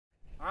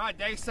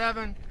right, day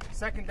 7,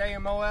 second day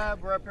in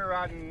Moab. We're up here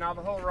riding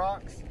Navajo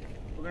Rocks.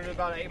 We're gonna do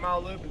about an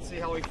 8-mile loop and see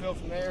how we feel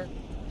from there.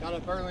 Got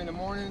up early in the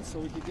morning so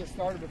we could get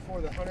started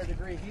before the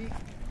 100-degree heat.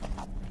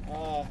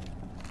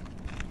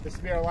 This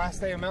will be our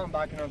last day of mountain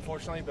biking,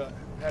 unfortunately, but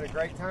we had a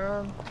great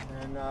time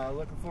and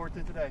looking forward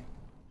to today.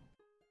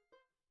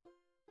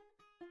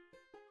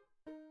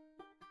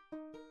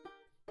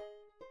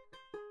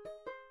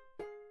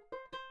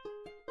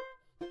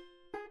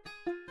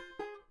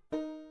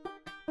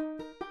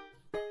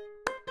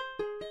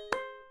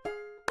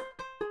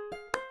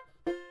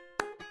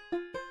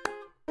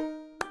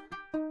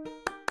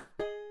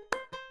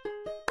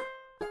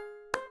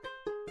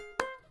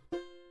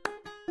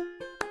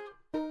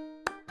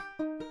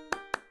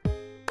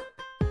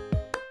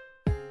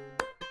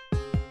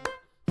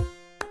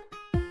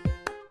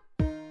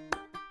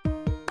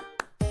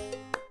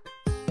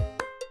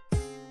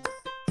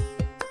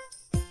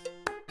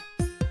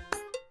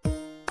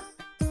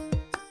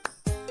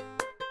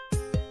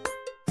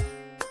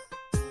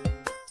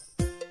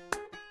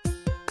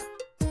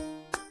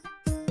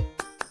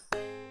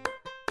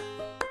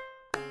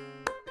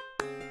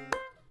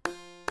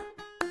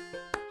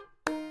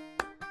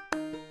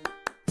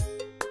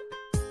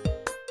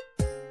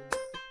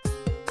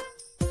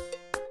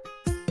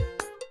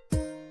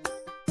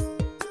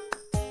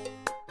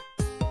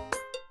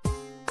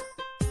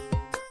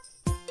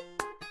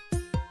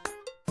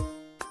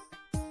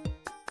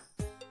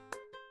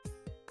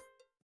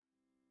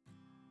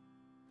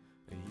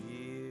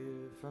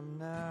 From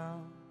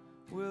now,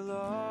 we'll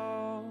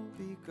all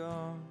be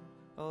gone.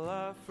 All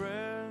our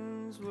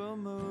friends will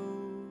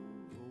move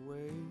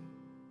away,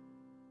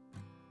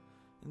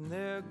 and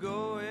they're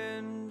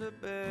going to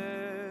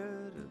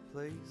better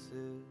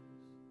places.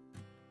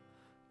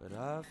 But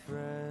our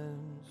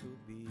friends will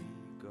be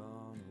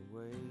gone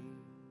away.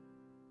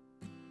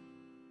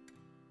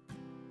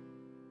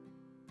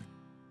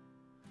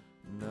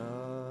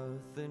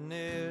 Nothing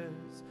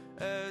is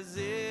as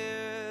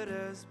it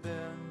has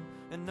been,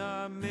 and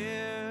I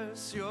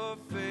miss your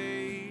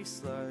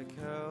face like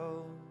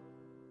hell.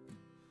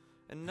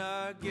 And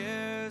I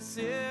guess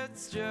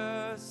it's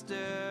just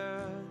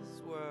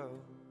as well,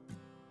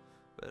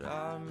 but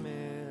I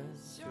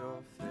miss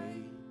your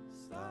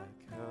face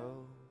like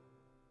hell.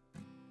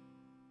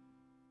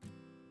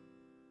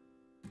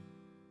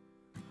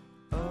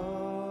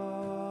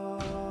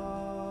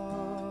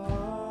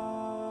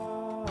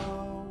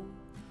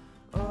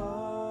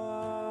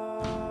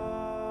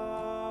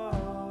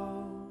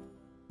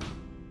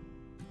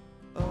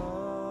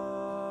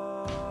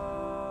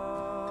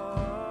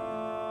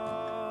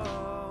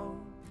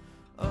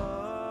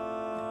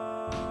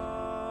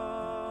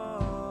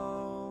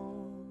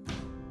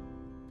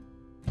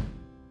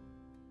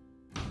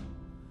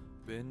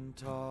 Been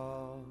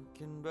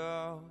talking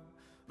about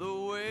the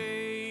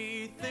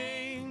way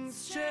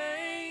things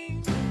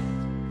change,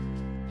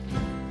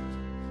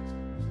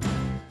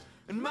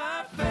 and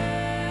my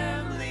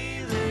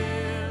family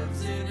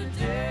lives in a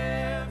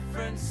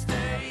different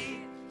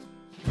state.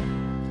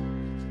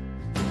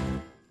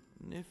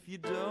 And if you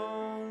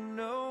don't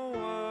know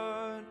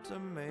what to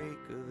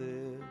make of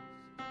this,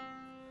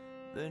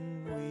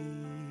 then we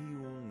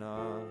will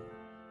not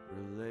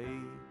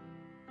relate.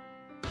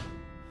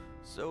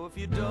 So if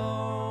you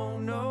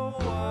don't know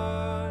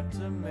what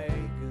to make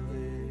of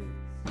this,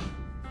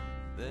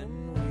 then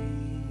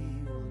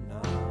we will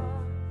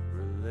not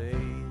relate.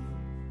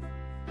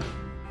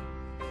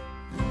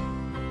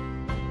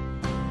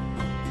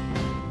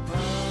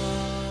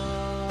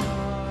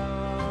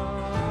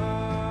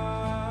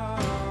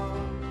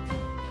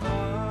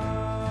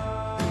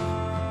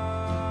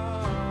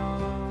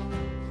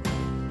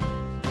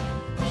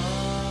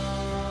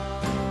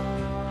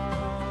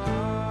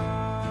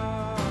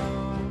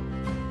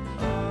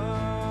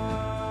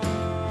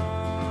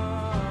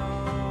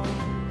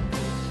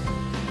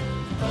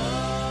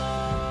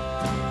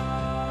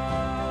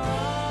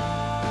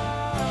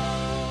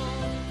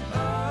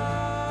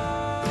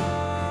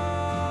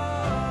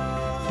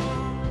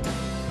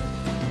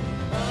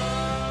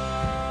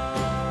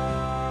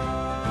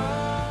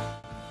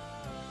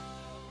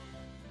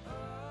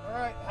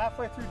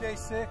 Halfway through day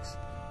 6,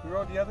 we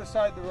rode the other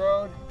side of the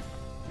road.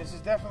 This is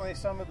definitely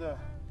some of the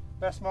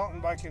best mountain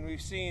biking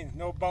we've seen,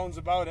 no bones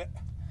about it.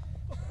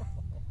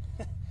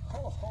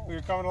 We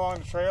were coming along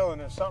the trail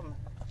and there's something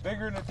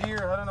bigger than a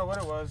deer. I don't know what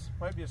it was.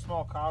 Might be a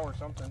small cow or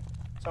something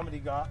somebody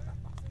got.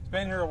 It's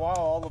been here a while.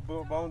 All the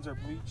bones are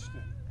bleached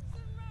and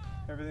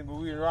everything, but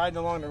we were riding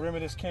along the rim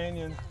of this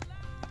canyon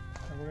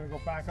and we're going to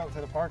go back out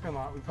to the parking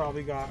lot. We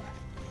probably got,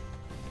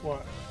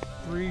 what,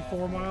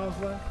 3-4 miles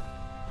left?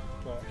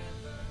 But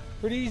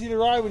pretty easy to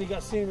ride when you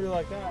got scenery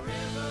like that.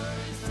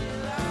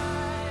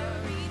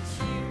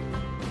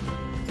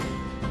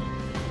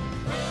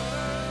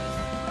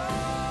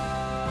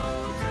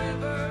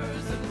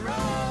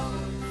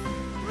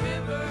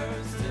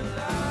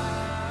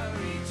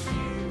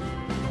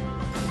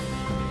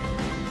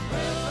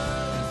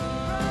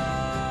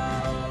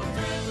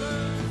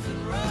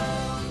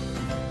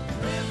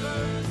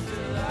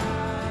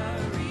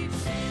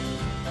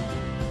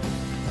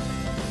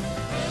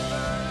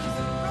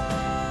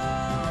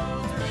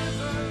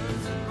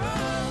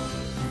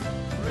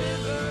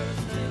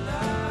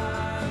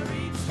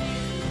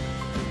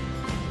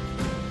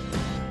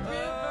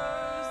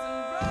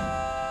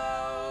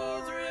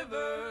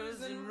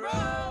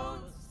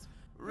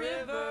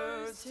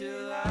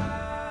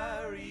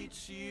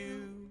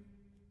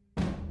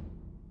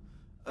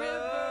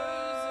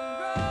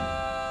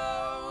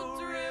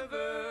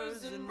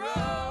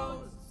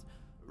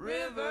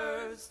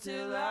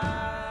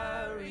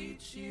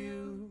 reach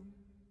you.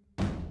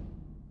 Rivers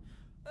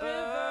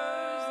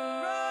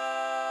and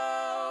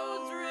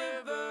roads,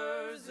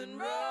 rivers and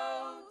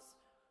roads,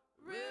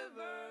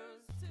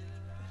 rivers till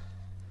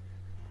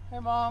Hey,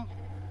 Mom.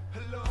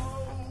 Hello,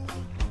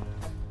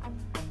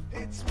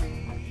 it's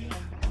me.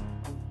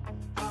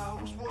 I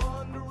was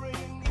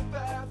wondering if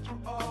after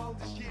all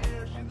these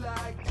years you'd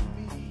like to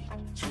meet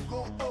to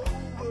go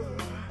over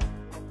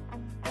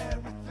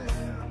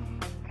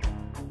everything.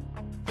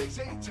 They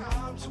say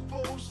time's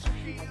supposed to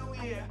heal,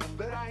 yeah,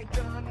 but I ain't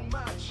done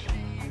much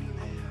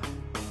healing.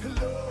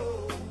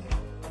 Hello,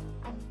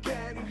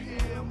 can you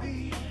hear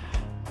me?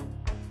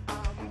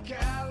 I'm in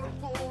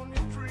California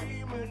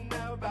dreaming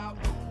about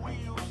who we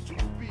used to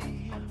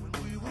be when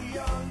we were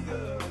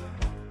younger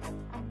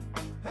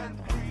and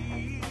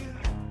free.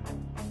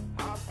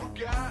 I've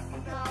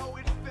forgotten how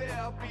it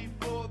felt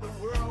before the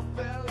world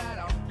fell at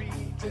our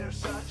feet. There's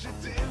such a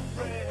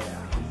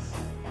difference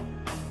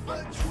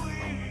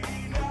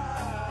between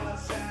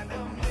us and a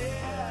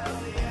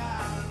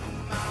million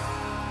miles.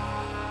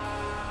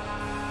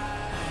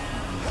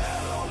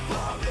 Hello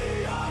from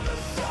the other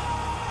side.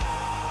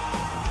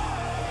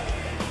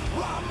 I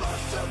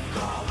must have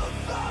called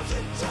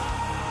 1,000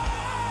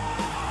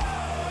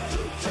 times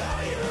to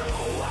tell you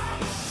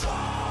I'm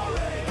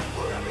sorry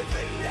for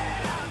everything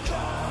that I've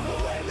done. But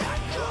when I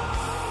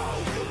call,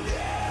 you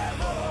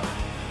never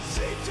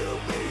seem to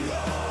be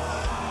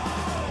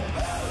home.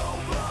 Hello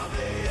from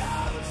the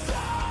other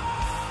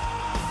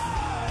side.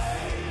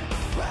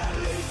 At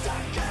least I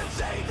can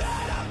say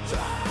that I've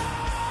tried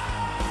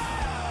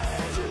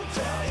to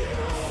tell you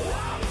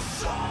I'm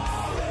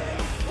sorry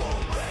for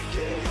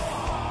breaking your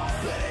heart.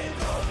 But it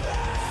don't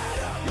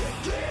matter, it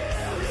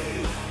clearly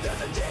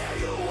doesn't tear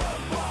you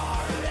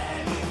apart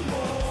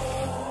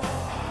anymore.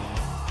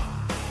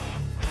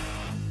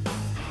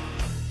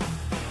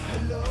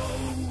 Hello,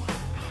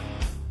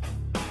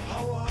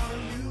 how are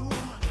you?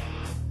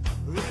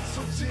 It's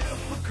so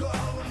difficult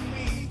for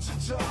me to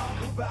talk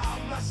about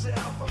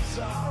myself, I'm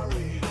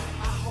sorry. I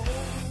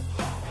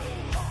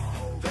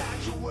hope that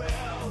you're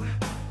well.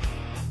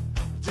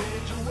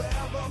 Did you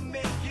ever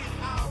make it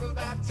out of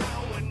that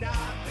town when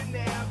nothing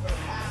ever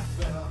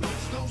happened?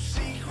 It's no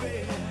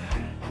secret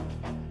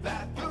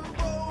that the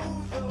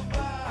both of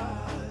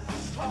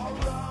us are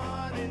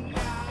running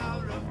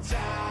out of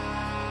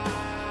time.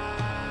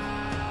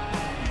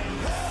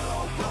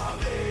 Hello from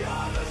the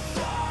other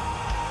side.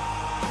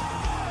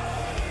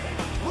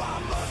 I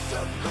must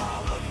have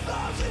called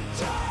 1,000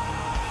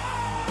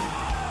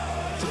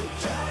 times to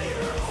tell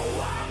you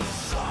I'm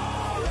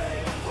sorry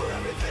for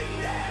everything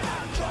that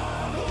I've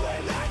done. But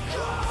when I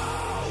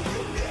call,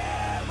 you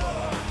never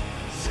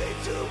seem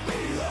to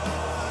be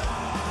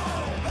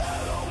home.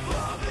 Hello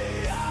from the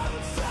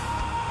other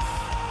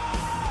side.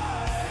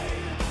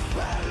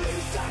 At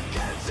least I can